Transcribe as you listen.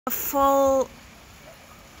A full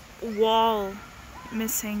wall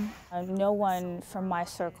missing. No one from my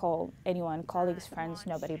circle, anyone, colleagues, friends,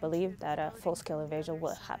 nobody believed that a full-scale invasion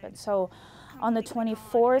would happen. So on the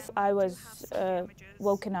 24th, I was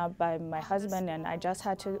woken up by my husband, and I just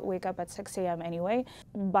had to wake up at 6 a.m. anyway,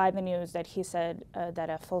 by the news that he said that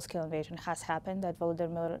a full-scale invasion has happened, that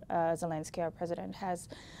Volodymyr Zelensky, our president, has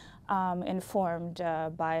informed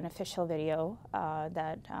by an official video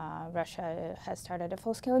that Russia has started a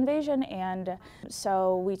full-scale invasion. And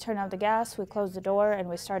so we turned out the gas, we closed the door, and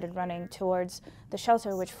we started running towards the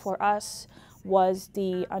shelter, which for us was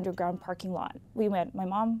the underground parking lot. We went, my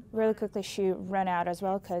mom really quickly, she ran out as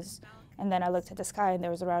well, and then I looked at the sky and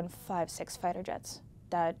there was around 5-6 fighter jets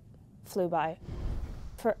that flew by.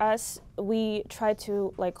 For us, we tried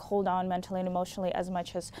to hold on mentally and emotionally as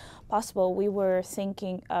much as possible. We were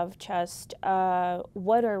thinking of just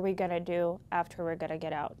what are we gonna do after we're gonna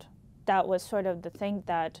get out. That was sort of the thing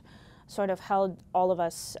that sort of held all of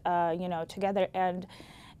us, together. And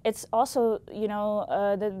it's also,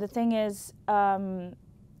 the thing is,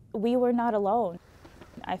 we were not alone.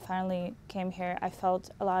 I finally came here. I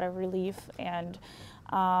felt a lot of relief, and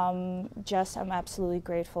I'm absolutely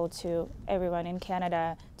grateful to everyone in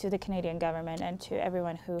Canada, to the Canadian government, and to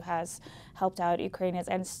everyone who has helped out Ukrainians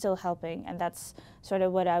and still helping. And that's sort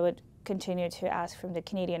of what I would continue to ask from the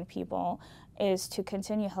Canadian people, is to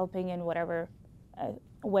continue helping in whatever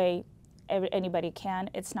way anybody can.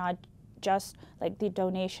 It's not just like the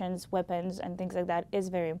donations, weapons, and things like that is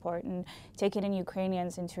very important. Taking in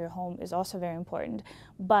Ukrainians into your home is also very important.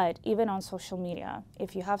 But even on social media,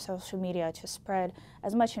 if you have social media, to spread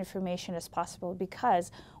as much information as possible,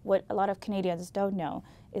 because what a lot of Canadians don't know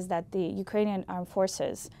is that the Ukrainian armed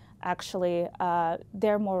forces, actually,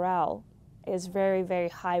 their morale is very, very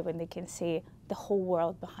high when they can see the whole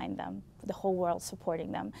world behind them, the whole world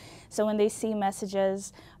supporting them. So when they see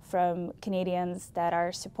messages from Canadians that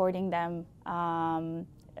are supporting them,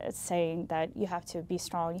 saying that you have to be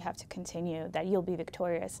strong, you have to continue, that you'll be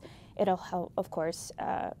victorious, it'll help, of course,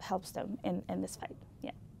 helps them in this fight.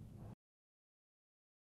 Yeah.